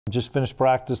Just finished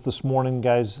practice this morning.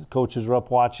 Guys, coaches are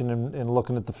up watching and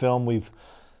looking at the film. We've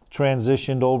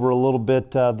transitioned over a little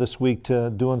bit this week to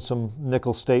doing some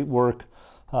Nickel State work.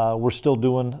 We're still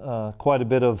doing quite a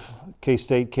bit of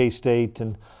K-State,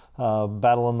 and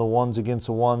battling the ones against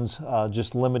the ones,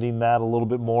 just limiting that a little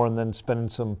bit more, and then spending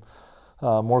some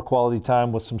more quality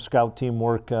time with some scout team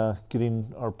work,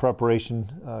 getting our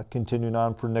preparation continuing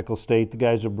on for Nickel State. The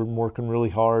guys have been working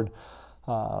really hard.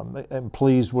 I'm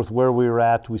pleased with where we were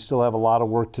at. We still have a lot of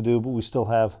work to do, but we still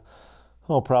have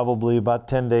probably about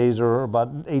 10 days or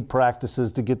about 8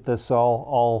 practices to get this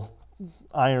all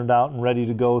ironed out and ready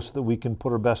to go so that we can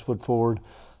put our best foot forward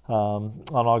on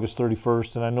August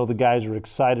 31st. And I know the guys are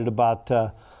excited about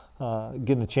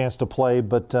getting a chance to play,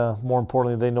 but more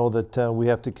importantly, they know that we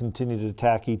have to continue to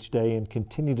attack each day and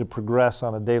continue to progress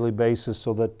on a daily basis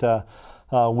so that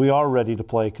we are ready to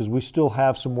play, because we still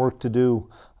have some work to do,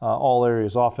 all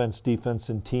areas, offense, defense,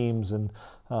 and teams. And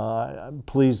I'm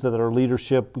pleased that our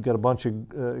leadership, we've got a bunch of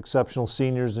exceptional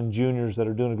seniors and juniors that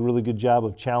are doing a really good job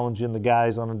of challenging the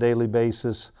guys on a daily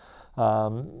basis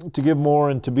to give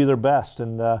more and to be their best.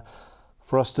 And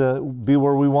for us to be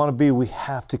where we want to be, we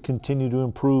have to continue to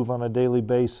improve on a daily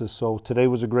basis. So today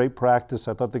was a great practice.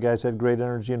 I thought the guys had great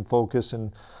energy and focus,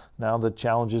 and now the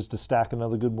challenge is to stack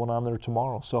another good one on there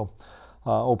tomorrow. So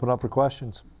open up for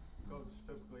questions. Coach,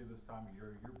 typically this time of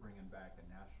year, you're bringing back a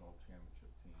national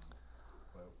championship team,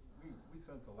 but we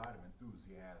sense a lot of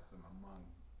enthusiasm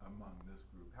among this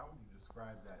group. How would you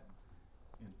describe that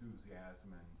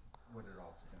enthusiasm and what it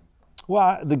all stems from?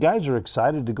 Well, the guys are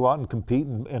excited to go out and compete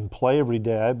and play every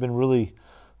day. I've been really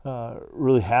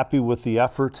happy with the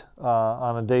effort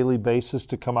on a daily basis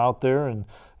to come out there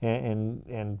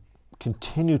and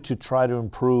continue to try to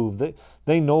improve.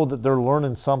 They know that they're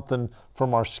learning something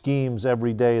from our schemes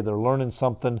every day. They're learning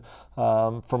something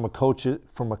from a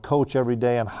coach every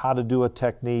day on how to do a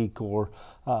technique, or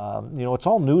it's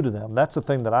all new to them. That's the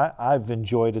thing that I've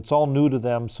enjoyed. It's all new to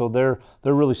them, so they're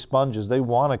really sponges. They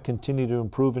want to continue to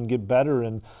improve and get better,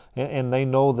 and they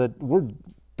know that we're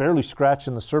barely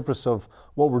scratching the surface of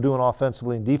what we're doing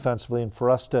offensively and defensively. And for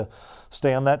us to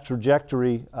stay on that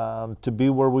trajectory, to be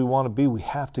where we want to be, we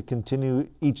have to continue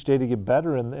each day to get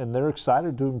better, and they're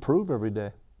excited to improve every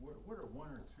day. What are one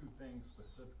or two things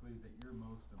specifically that you're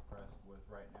most impressed with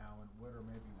right now, and what are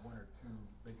maybe one or two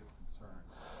biggest concerns?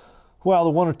 Well, the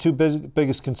one or two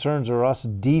biggest concerns are us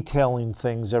detailing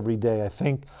things every day. I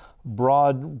think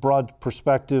broad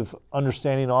perspective,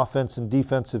 understanding offense and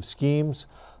defensive schemes,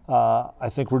 I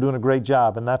think we're doing a great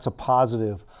job, and that's a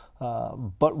positive.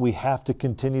 But we have to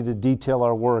continue to detail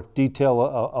our work,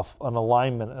 detail an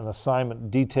alignment, an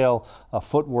assignment, detail a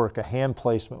footwork, a hand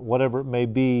placement, whatever it may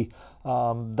be.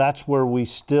 That's where we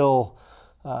still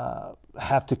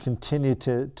have to continue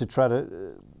to try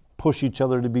to push each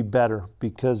other to be better,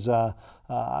 because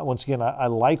once again, I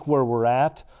like where we're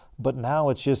at, but now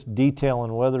it's just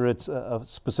detailing, whether it's a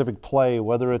specific play,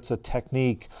 whether it's a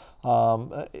technique,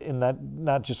 in that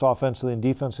not just offensively and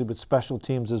defensively, but special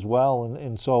teams as well.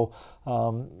 And so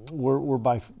we're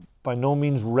by no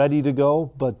means ready to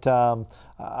go, but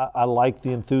I like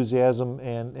the enthusiasm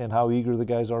and how eager the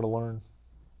guys are to learn.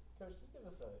 Coach, can you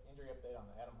give us an injury update on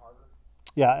Adam Harder?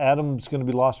 Yeah, Adam's going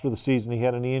to be lost for the season. He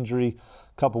had a knee injury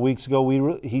a couple weeks ago.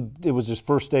 It was his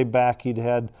first day back. He'd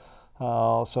had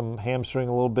some hamstring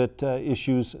a little bit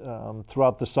issues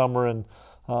throughout the summer, and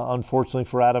unfortunately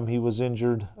for Adam, he was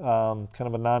injured, kind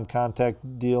of a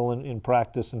non-contact deal in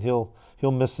practice, and he'll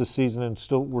miss this season. And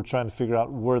still, we're trying to figure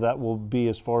out where that will be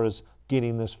as far as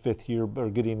getting this fifth year or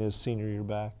getting his senior year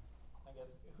back. I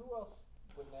guess who else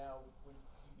would you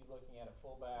be looking at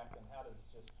fullback, and how does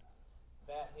just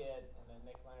that hit, and then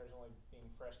Nick Leonard's only being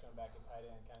fresh coming back at tight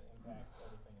end kind of impact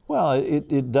everything? Well,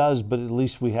 it does, but at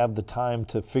least we have the time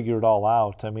to figure it all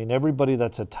out. I mean, everybody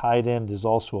that's a tight end is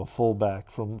also a fullback,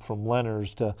 from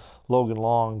Leonard's to Logan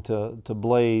Long to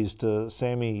Blaze to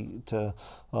Sammy to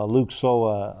Luke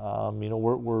Soa.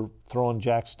 We're throwing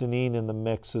Jack Steneen in the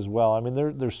mix as well. I mean,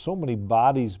 there's so many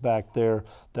bodies back there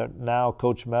that now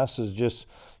Coach Mess is just,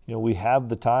 we have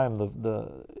the time.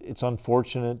 It's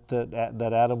unfortunate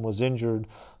that Adam was injured,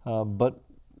 but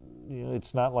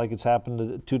it's not like it's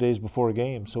happened 2 days before a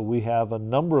game. So we have a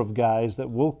number of guys that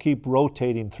will keep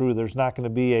rotating through. There's not going to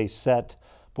be a set,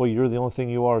 boy, you're the only thing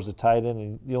you are is a tight end,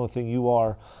 and the only thing you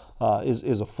are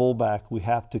is a fullback. We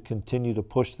have to continue to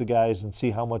push the guys and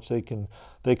see how much they can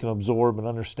absorb and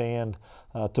understand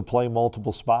to play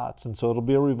multiple spots. And so it'll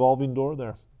be a revolving door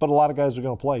there. But a lot of guys are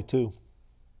going to play too.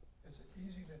 Is it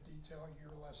easy to detail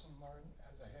your lesson learned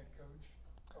as a head coach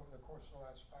over the course of the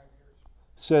last 5 years?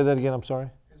 Say that again, I'm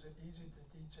sorry. Is it easy to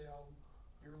detail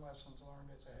your lessons learned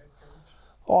as a head coach?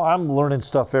 Oh, I'm learning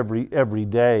stuff every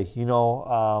day, you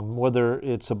know, whether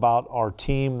it's about our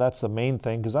team, that's the main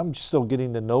thing, because I'm still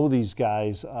getting to know these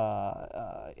guys.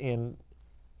 And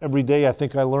every day I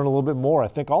think I learn a little bit more. I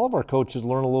think all of our coaches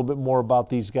learn a little bit more about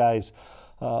these guys,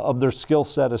 of their skill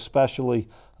set especially,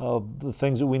 of the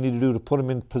things that we need to do to put them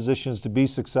in positions to be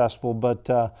successful. But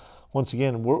once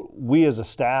again, we as a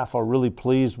staff are really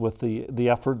pleased with the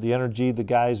effort, the energy. The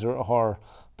guys are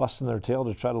busting their tail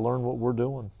to try to learn what we're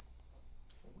doing.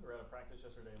 We were at a practice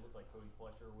yesterday. It looked like Cody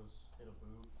Fletcher was hit a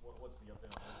boot. What's the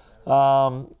update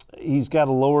on this? He's got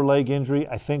a lower leg injury.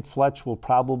 I think Fletch will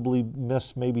probably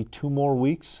miss maybe 2 more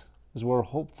weeks, as we're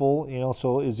hopeful. You know,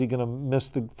 so is he going to miss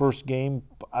the first game?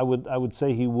 I would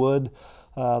say he would.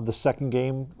 The second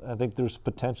game, I think there's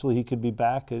potential he could be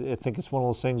back. I think it's one of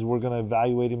those things we're going to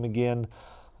evaluate him again,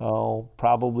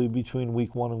 probably between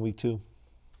week 1 and week 2.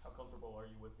 How comfortable are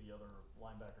you with the other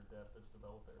linebacker depth that's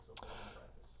developed there so far in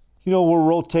practice? You know,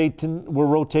 we're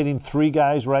rotating 3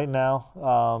 guys right now.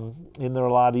 In there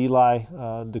a lot, Eli,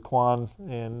 Daquan,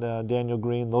 and Daniel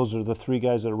Green. Those are the 3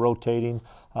 guys that are rotating.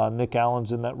 Nick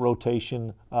Allen's in that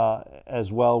rotation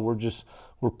as well.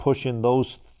 We're pushing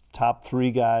those top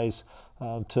 3 guys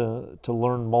to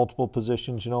learn multiple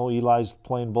positions. You know, Eli's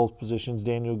playing both positions.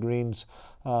 Daniel Green's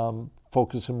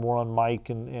focusing more on Mike,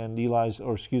 and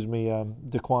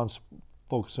Daquan's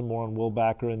focusing more on Will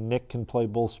Backer, and Nick can play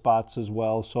both spots as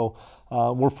well. So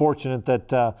we're fortunate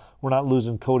that we're not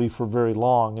losing Cody for very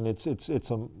long, and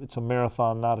it's a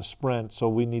marathon, not a sprint. So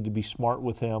we need to be smart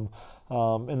with him,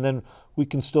 and then we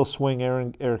can still swing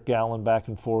Eric Gallen back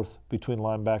and forth between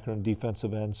linebacker and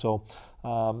defensive end. So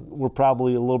we're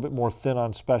probably a little bit more thin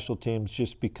on special teams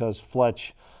just because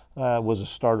Fletch was a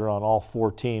starter on all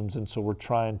 4 teams, and so we're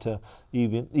trying to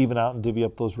even out and divvy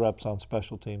up those reps on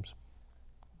special teams.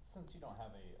 Since you don't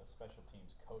have a special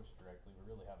teams coach directly, we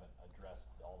really haven't addressed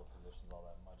all the positions all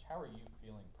that much. How are you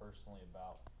feeling personally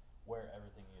about where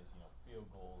everything is, you know, field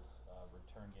goals,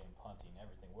 return game, punting,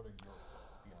 everything? What are your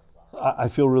feelings on it? I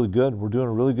feel really good. We're doing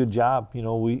a really good job. You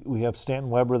know, we have Stanton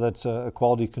Weber that's a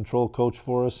quality control coach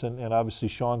for us, and obviously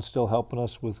Sean's still helping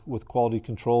us with quality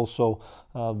control. So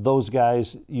those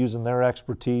guys using their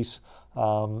expertise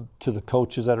to the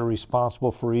coaches that are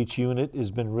responsible for each unit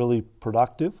has been really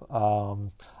productive.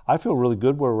 I feel really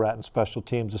good where we're at in special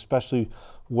teams, especially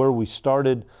where we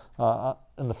started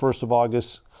in the 1st of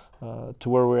August to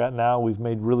where we're at now. We've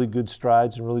made really good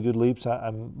strides and really good leaps.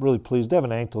 I'm really pleased.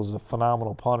 Devin Ankles is a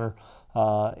phenomenal punter,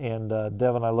 and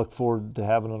Devin, I look forward to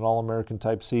having an All-American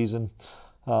type season.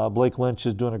 Blake Lynch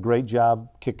is doing a great job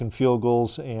kicking field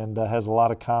goals and has a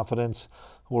lot of confidence.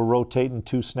 We're rotating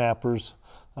 2 snappers.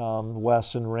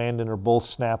 Wes and Randon are both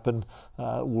snapping.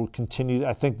 We'll continue.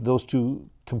 I think those 2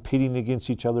 competing against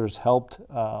each other has helped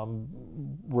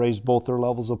raise both their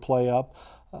levels of play up.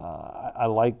 I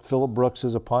like Phillip Brooks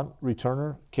as a punt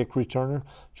returner, kick returner.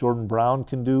 Jordan Brown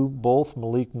can do both.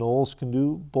 Malik Knowles can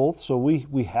do both. So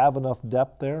we have enough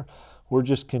depth there. We're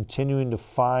just continuing to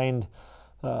find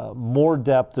more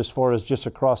depth as far as just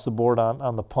across the board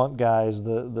on the punt guys,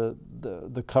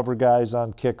 the cover guys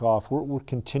on kickoff. We're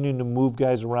continuing to move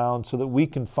guys around so that we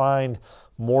can find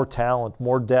more talent,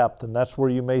 more depth, and that's where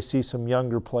you may see some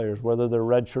younger players, whether they're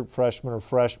redshirt freshmen or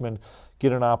freshmen,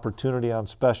 get an opportunity on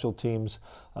special teams.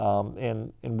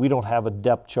 And we don't have a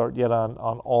depth chart yet on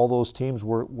all those teams.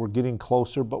 We're getting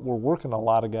closer, but we're working a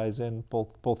lot of guys in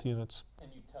both units.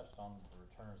 And you touched on the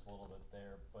returners a little bit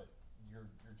there, but your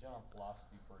general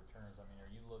philosophy for returners, I mean, are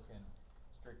you looking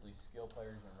strictly skill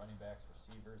players, you know, running backs,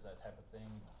 receivers, that type of thing?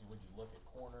 Would you look at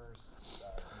corners,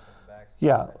 defensive backs?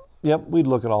 Yeah. Yep, we'd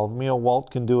look at all of them. You know,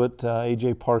 Walt can do it.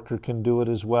 A.J. Parker can do it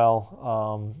as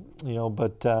well. You know,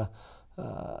 but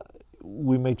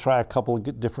we may try a couple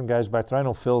of different guys back there. I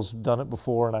know Phil's done it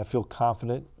before, and I feel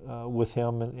confident with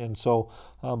him. And so,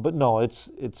 but no,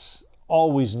 it's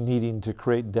always needing to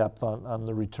create depth on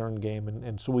the return game,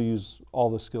 and so we use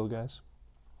all the skill guys.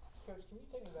 Coach, can you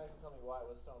take me back and tell me why it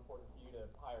was so important for you to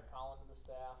hire Colin to the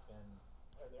staff, and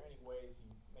are there any ways you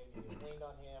maybe leaned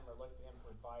on him or looked to him for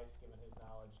advice, given his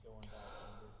knowledge going back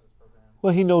into his program?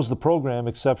 Well, he knows the program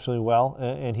exceptionally well,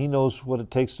 and he knows what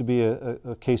it takes to be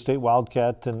a K-State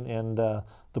Wildcat, and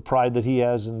the pride that he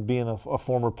has in being a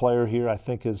former player here, I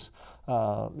think is,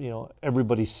 you know,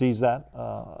 everybody sees that.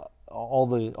 All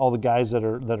the guys that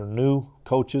are new,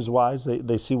 coaches-wise,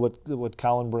 they see what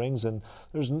Colin brings, and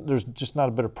there's just not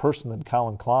a better person than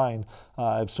Colin Klein.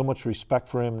 I have so much respect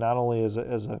for him, not only as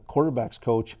a quarterback's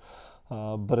coach,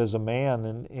 but as a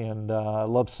man. And I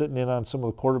love sitting in on some of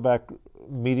the quarterback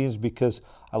meetings because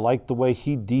I like the way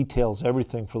he details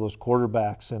everything for those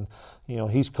quarterbacks. And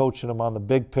he's coaching them on the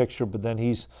big picture, but then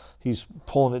he's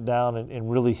pulling it down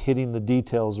and really hitting the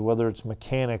details, whether it's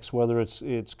mechanics, whether it's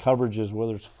coverages,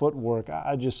 whether it's footwork.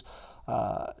 I just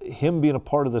him being a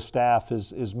part of the staff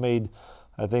is made,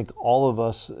 I think, all of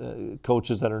us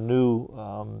coaches that are new,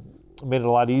 made it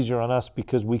a lot easier on us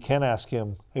because we can ask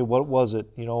him, hey, what was it?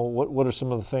 What are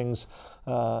some of the things,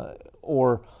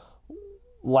 or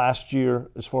last year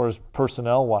as far as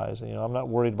personnel-wise. I'm not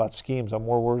worried about schemes. I'm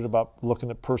more worried about looking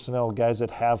at personnel, guys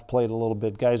that have played a little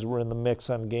bit, guys that were in the mix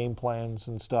on game plans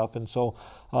and stuff. And so,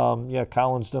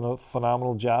 Colin's done a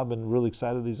phenomenal job and really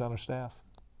excited that he's on our staff.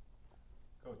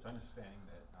 Coach, understanding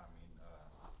that,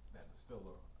 that it's still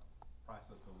a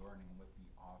process of learning with the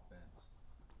offense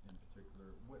in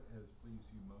particular, what has pleased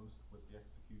you most with the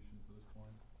execution to this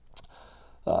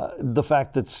point? The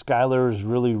fact that Skylar is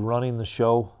really running the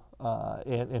show.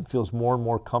 And feels more and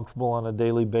more comfortable on a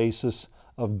daily basis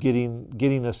of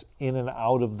getting us in and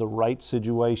out of the right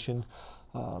situation,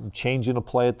 changing a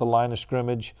play at the line of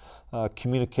scrimmage,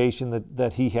 communication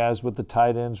that he has with the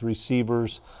tight ends,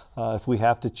 receivers, if we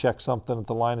have to check something at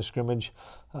the line of scrimmage.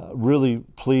 Really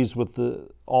pleased with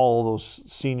all those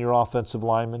senior offensive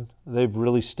linemen. They've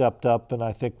really stepped up, and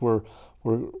I think we're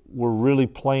really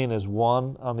playing as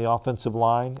one on the offensive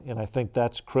line, and I think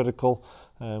that's critical.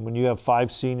 When you have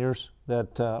 5 seniors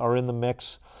that are in the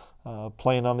mix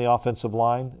playing on the offensive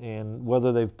line, and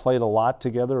whether they've played a lot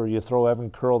together or you throw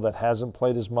Evan Curl that hasn't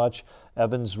played as much,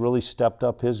 Evan's really stepped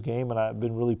up his game, and I've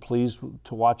been really pleased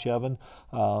to watch Evan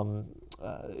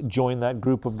join that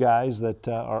group of guys that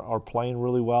are playing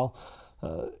really well.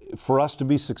 For us to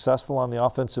be successful on the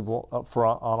offensive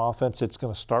on offense, it's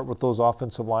going to start with those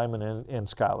offensive linemen and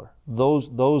Skylar.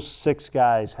 Those 6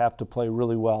 guys have to play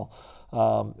really well,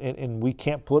 and we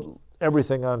can't put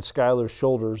everything on Skylar's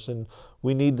shoulders, and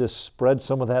we need to spread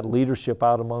some of that leadership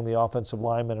out among the offensive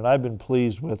linemen. And I've been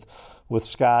pleased with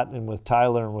Scott and with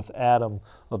Tyler and with Adam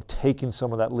of taking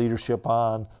some of that leadership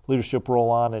role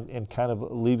on and kind of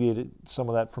alleviated some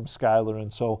of that from Skylar.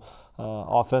 And so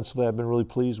offensively, I've been really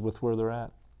pleased with where they're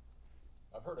at.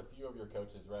 I've heard a few of your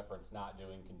coaches reference not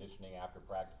doing conditioning after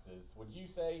practices. Would you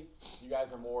say you guys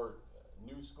are more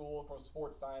new school from a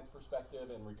sports science perspective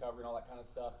and recovery and all that kind of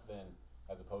stuff than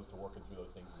as opposed to working through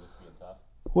those things and just being tough?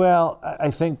 Well,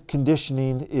 I think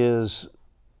conditioning is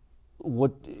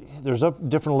there's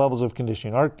different levels of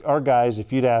conditioning. Our guys,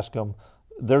 if you'd ask them,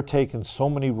 they're taking so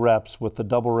many reps with the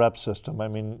double rep system. I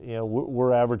mean,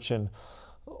 we're averaging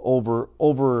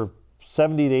over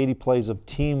 70 to 80 plays of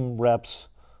team reps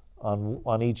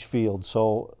on each field.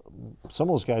 So some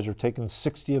of those guys are taking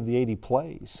 60 of the 80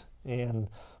 plays. And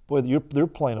boy, they're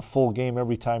playing a full game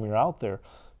every time you're out there.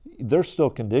 They're still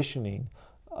conditioning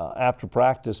after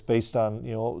practice based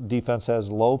on, defense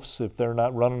has loafs. If they're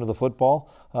not running to the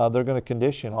football, they're going to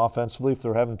condition. Offensively, if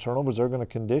they're having turnovers, they're going to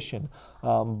condition.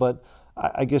 But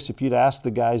I guess if you'd ask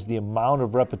the guys the amount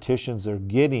of repetitions they're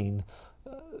getting,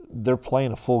 they're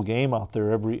playing a full game out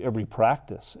there every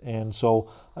practice. And so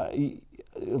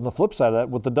on the flip side of that,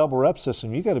 with the double rep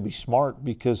system, you got to be smart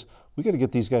because we got to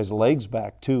get these guys' legs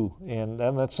back too, and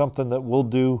that's something that we'll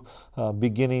do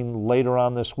beginning later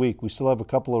on this week. We still have a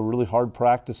couple of really hard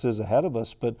practices ahead of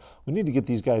us, but we need to get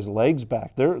these guys' legs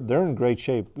back. They're in great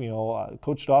shape.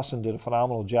 Coach Dawson did a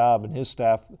phenomenal job, and his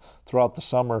staff throughout the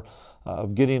summer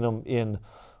of getting them in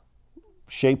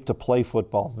shape to play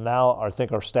football. Now I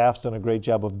think our staff's done a great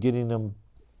job of getting them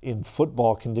in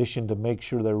football condition to make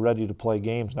sure they're ready to play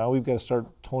games. Now we've got to start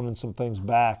toning some things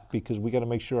back because we got to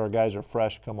make sure our guys are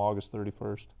fresh come August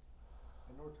 31st.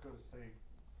 In North Dakota State,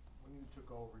 when you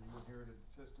took over, you inherited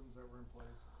systems that were in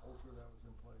place, culture that was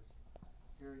in place.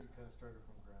 Here you kind of started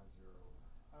from ground zero.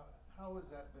 How has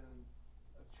that been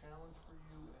a challenge for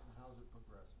you, and how's it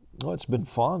progressing? Well, it's been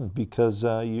fun because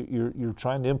you're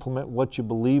trying to implement what you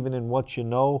believe in and what you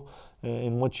know,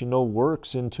 and what you know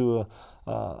works into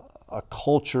a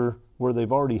culture where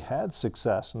they've already had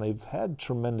success and they've had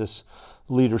tremendous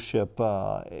leadership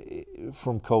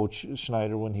from Coach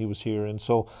Schneider when he was here. And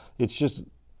so it's just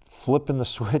flipping the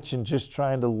switch and just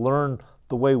trying to learn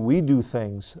the way we do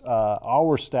things,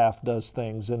 our staff does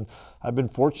things. And I've been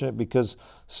fortunate because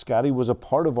Scotty was a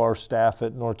part of our staff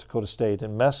at North Dakota State,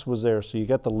 and Mess was there. So you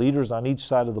got the leaders on each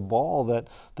side of the ball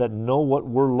that know what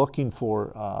we're looking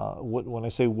for. When I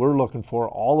say we're looking for,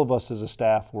 all of us as a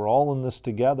staff, we're all in this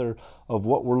together of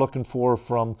what we're looking for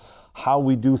from how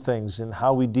we do things and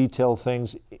how we detail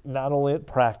things, not only at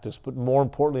practice, but more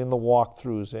importantly in the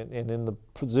walkthroughs and in the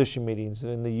position meetings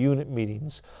and in the unit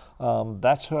meetings.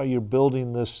 That's how you're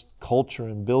building this culture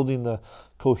and building the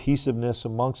cohesiveness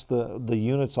amongst the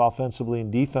units offensively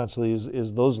and defensively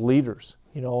is those leaders,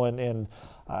 and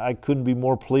I couldn't be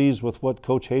more pleased with what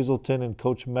Coach Hazelton and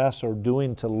Coach Mess are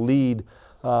doing to lead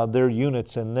their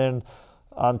units. And then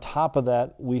on top of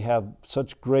that, we have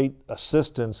such great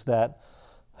assistants that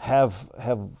have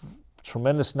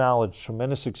tremendous knowledge,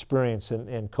 tremendous experience,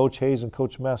 and Coach Hayes and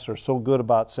Coach Mess are so good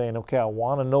about saying, okay, I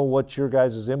want to know what your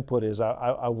guys' input is.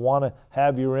 I want to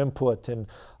have your input and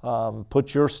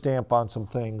put your stamp on some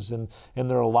things, and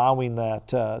they're allowing that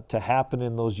to happen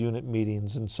in those unit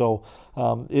meetings. And so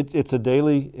it's a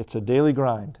daily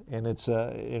grind, and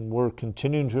and we're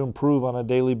continuing to improve on a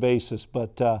daily basis.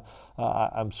 But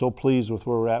I'm so pleased with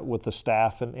where we're at with the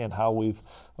staff and how we've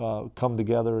come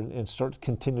together and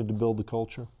continue to build the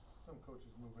culture.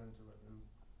 Move into a new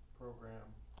program,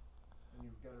 and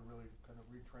you've got to really kind of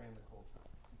retrain the culture.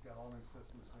 You've got all new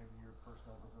systems, maybe your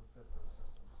personnel doesn't fit those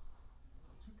systems.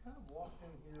 But you kind of walked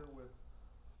in here with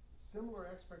similar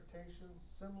expectations,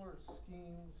 similar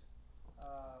schemes,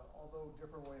 although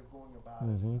different way of going about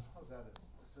it. How's that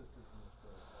assisted in this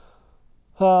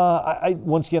build?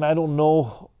 Once again, I don't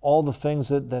know all the things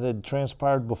that had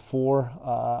transpired before.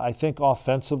 I think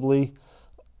offensively,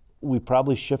 we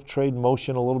probably shift trade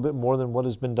motion a little bit more than what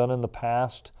has been done in the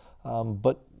past,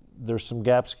 but there's some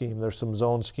gap scheme, there's some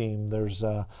zone scheme, there's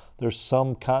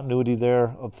some continuity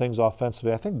there of things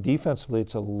offensively. I think defensively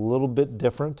it's a little bit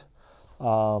different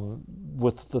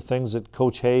with the things that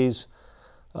Coach Hayes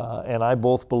and I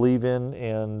both believe in,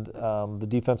 and the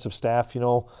defensive staff.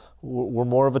 We're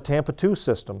more of a Tampa 2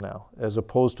 system now as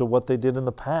opposed to what they did in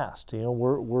the past.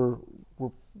 We're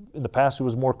in the past it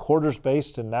was more quarters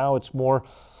based, and now it's more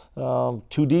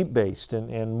too deep based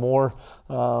and more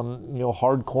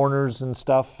hard corners and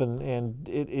stuff, and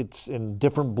it's in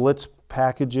different blitz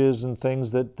packages and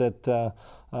things that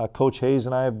Coach Hayes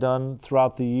and I have done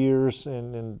throughout the years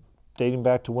and dating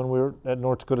back to when we were at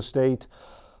North Dakota State.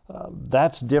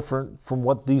 That's different from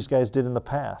what these guys did in the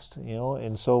past,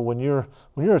 and so when you're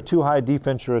a too high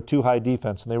defense, you're a too high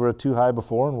defense, and they were a too high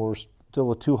before, and we're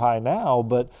still a too high now,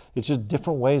 but it's just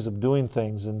different ways of doing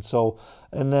things. And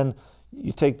then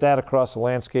you take that across the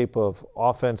landscape of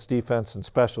offense, defense, and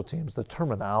special teams, the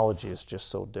terminology is just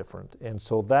so different. And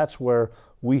so that's where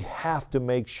we have to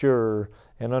make sure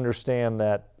and understand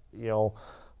that,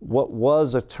 what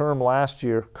was a term last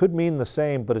year could mean the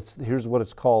same, but here's what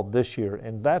it's called this year.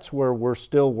 And that's where we're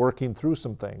still working through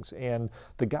some things. And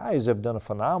the guys have done a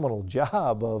phenomenal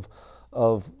job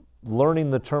of learning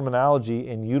the terminology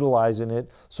and utilizing it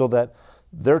so that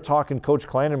they're talking Coach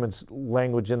Klieman's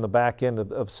language in the back end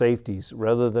of safeties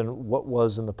rather than what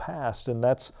was in the past, and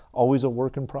that's always a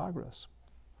work in progress.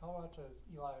 How much has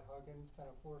Eli Huggins kind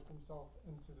of forced himself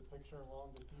into the picture along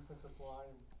the defensive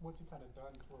line? What's he kind of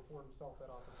done to afford himself that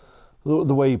opportunity?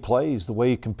 The way he plays, the way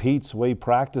he competes, the way he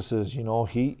practices.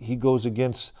 He goes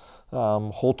against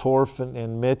Holtorf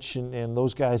and Mitch and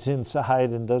those guys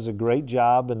inside and does a great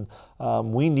job. And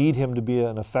we need him to be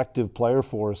an effective player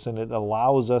for us, and it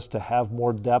allows us to have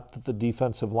more depth at the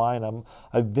defensive line.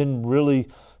 I've been really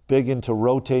big into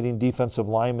rotating defensive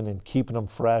linemen and keeping them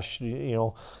fresh.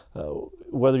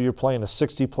 Whether you're playing a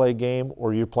 60-play game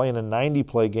or you're playing a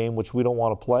 90-play game, which we don't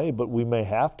want to play, but we may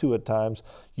have to at times,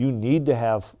 you need to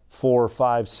have 4,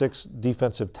 5, 6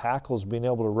 defensive tackles being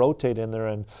able to rotate in there.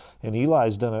 And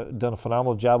Eli's done a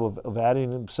phenomenal job of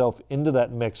adding himself into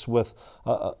that mix with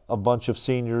a bunch of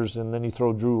seniors, and then you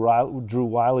throw Drew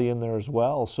Wiley in there as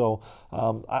well. So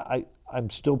I'm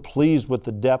still pleased with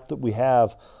the depth that we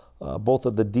have, both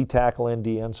at the D tackle and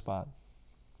DN spot.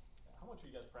 How much are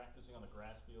you guys practicing on the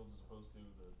grass fields as opposed to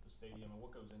the stadium, and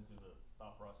what goes into the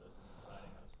thought process in deciding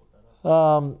how to split that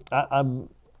up? I'm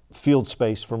field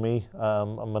space for me.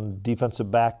 I'm a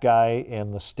defensive back guy,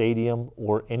 and the stadium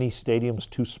or any stadium is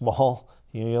too small.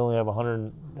 You only have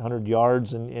 100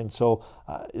 yards, and so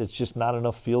it's just not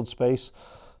enough field space.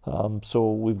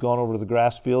 So we've gone over to the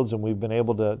grass fields, and we've been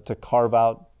able to carve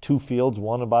out 2 fields,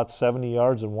 one about 70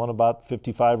 yards and one about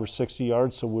 55 or 60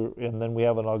 yards. And then we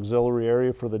have an auxiliary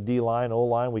area for the D-line,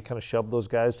 O-line. We kind of shove those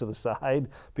guys to the side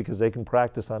because they can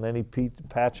practice on any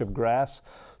patch of grass.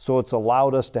 So it's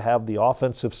allowed us to have the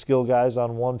offensive skill guys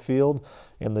on one field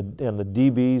and the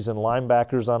DBs and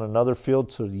linebackers on another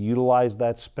field to utilize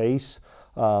that space.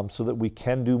 So that we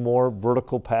can do more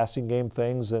vertical passing game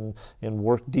things and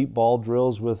work deep ball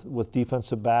drills with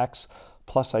defensive backs.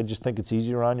 Plus, I just think it's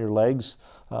easier on your legs,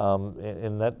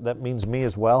 and that means me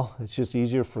as well. It's just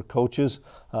easier for coaches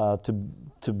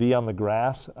to be on the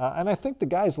grass. And I think the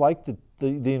guys like the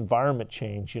environment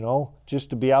change, just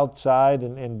to be outside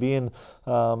and being,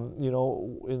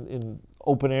 in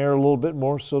open air a little bit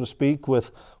more, so to speak,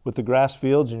 with the grass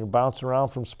fields, and you're bouncing around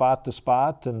from spot to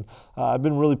spot. And I've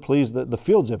been really pleased that the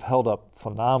fields have held up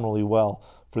phenomenally well.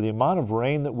 For the amount of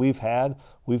rain that we've had,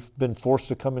 we've been forced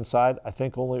to come inside, I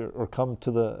think come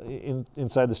to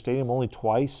inside the stadium only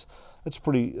twice. That's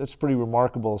pretty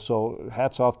remarkable. So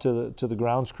hats off to the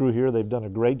grounds crew here. They've done a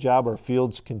great job. Our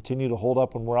fields continue to hold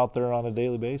up when we're out there on a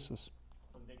daily basis.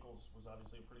 Nichols was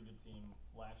obviously a pretty good team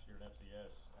last year at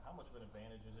FCS. How much of an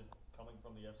advantage is it coming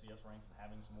from the FCS ranks and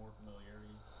having some more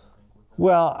familiarity, I think, with them?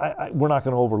 Well, we're not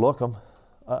going to overlook them.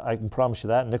 I can promise you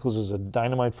that. Nichols is a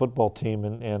dynamite football team,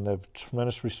 and I have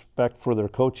tremendous respect for their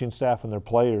coaching staff and their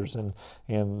players,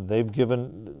 and they've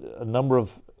given a number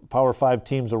of Power 5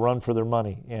 teams a run for their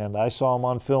money. And I saw them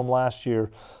on film last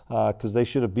year because they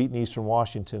should have beaten Eastern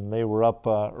Washington. They were up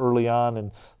early on,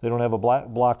 and they don't have a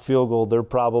block field goal. They're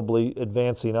probably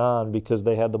advancing on because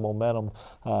they had the momentum.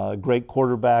 Great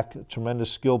quarterback, tremendous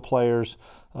skill players.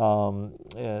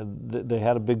 They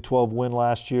had a Big 12 win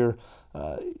last year.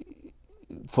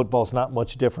 Football's not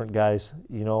much different, guys.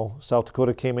 South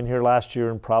Dakota came in here last year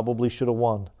and probably should have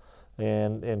won,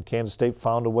 and Kansas State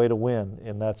found a way to win.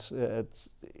 And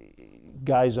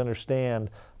guys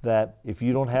understand that if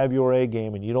you don't have your A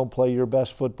game and you don't play your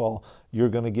best football, you're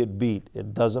going to get beat.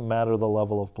 It doesn't matter the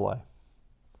level of play.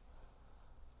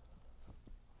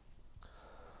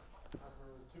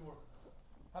 Two more.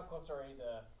 How close are you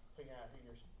to figuring out who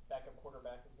your backup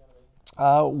quarterback is going to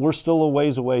be? We're still a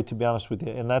ways away, to be honest with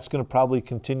you, and that's going to probably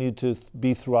continue to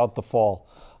be throughout the fall.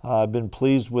 I've been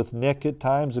pleased with Nick at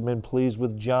times. I've been pleased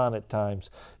with John at times.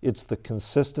 It's the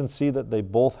consistency that they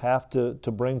both have to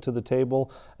bring to the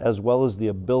table, as well as the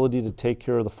ability to take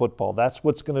care of the football. That's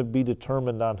what's going to be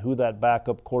determined on who that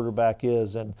backup quarterback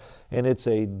is, and it's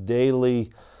a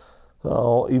daily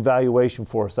evaluation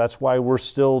for us. That's why we're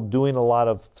still doing a lot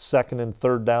of second and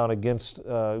third down against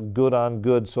good on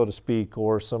good, so to speak,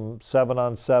 or some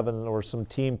 7-on-7 or some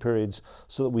team periods,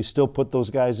 so that we still put those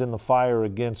guys in the fire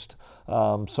against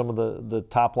some of the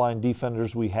top line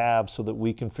defenders we have, so that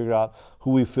we can figure out who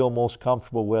we feel most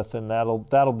comfortable with, and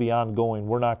that'll be ongoing.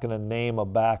 We're not going to name a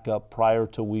backup prior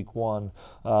to week 1.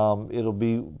 It'll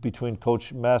be between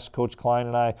Coach Mess, Coach Klein,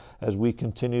 and I as we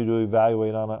continue to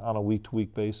evaluate on a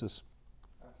week-to-week basis.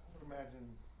 Imagine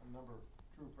a number of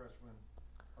true freshmen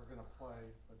are going to play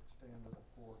but stay under the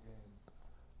 4-game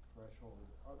threshold.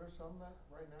 Are there some that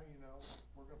right now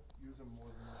we're going to use them more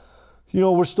than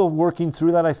that? We're still working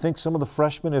through that. I think some of the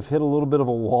freshmen have hit a little bit of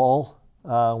a wall.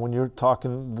 When you're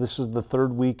talking, this is the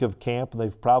 3rd week of camp.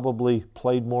 They've probably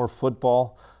played more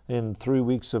football in 3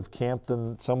 weeks of camp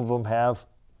than some of them have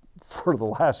for the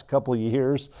last couple of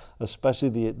years,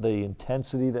 especially the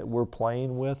intensity that we're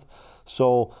playing with.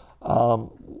 So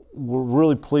we're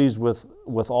really pleased with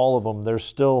all of them. There's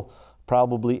still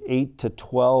probably 8 to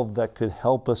 12 that could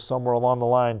help us somewhere along the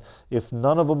line. If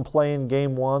none of them play in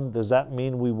game 1, does that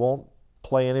mean we won't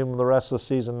play any of them the rest of the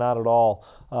season? Not at all.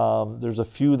 There's a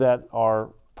few that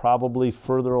are probably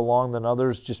further along than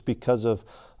others just because of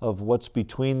what's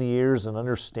between the ears and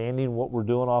understanding what we're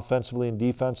doing offensively and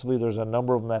defensively. There's a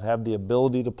number of them that have the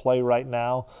ability to play right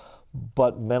now,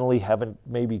 but mentally haven't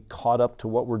maybe caught up to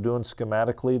what we're doing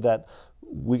schematically. That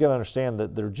we got to understand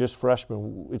that they're just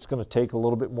freshmen. It's going to take a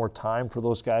little bit more time for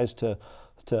those guys to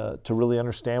really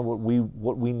understand what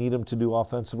we need them to do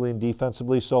offensively and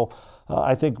defensively. So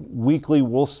I think weekly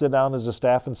we'll sit down as a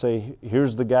staff and say,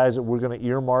 here's the guys that we're going to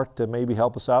earmark to maybe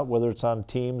help us out, whether it's on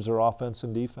teams or offense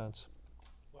and defense.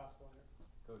 Last one here.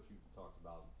 Coach, you talked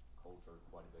about culture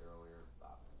quite a bit earlier.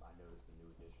 I noticed a new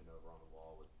addition over on the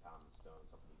wall with Pound and Stone,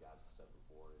 something you guys have said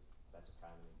before. Is that just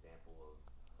kind of an example of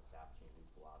establishing a new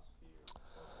philosophy or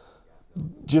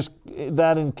just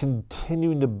that, and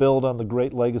continuing to build on the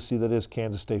great legacy that is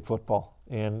Kansas State football.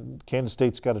 And Kansas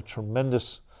State's got a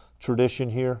tremendous tradition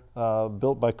here,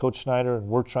 built by Coach Snyder, and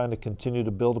we're trying to continue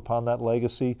to build upon that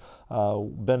legacy.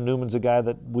 Ben Newman's a guy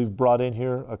that we've brought in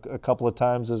here a couple of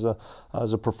times as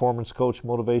a performance coach,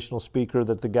 motivational speaker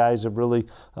that the guys have really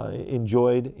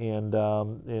enjoyed, and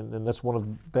that's one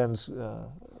of Ben's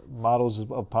mottos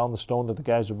of Pound the Stone that the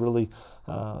guys have really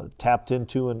tapped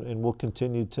into, and we'll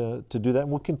continue to do that. And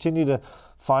we'll continue to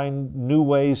find new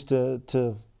ways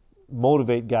to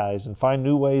motivate guys and find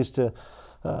new ways to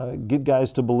get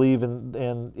guys to believe in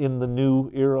the new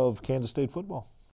era of Kansas State football.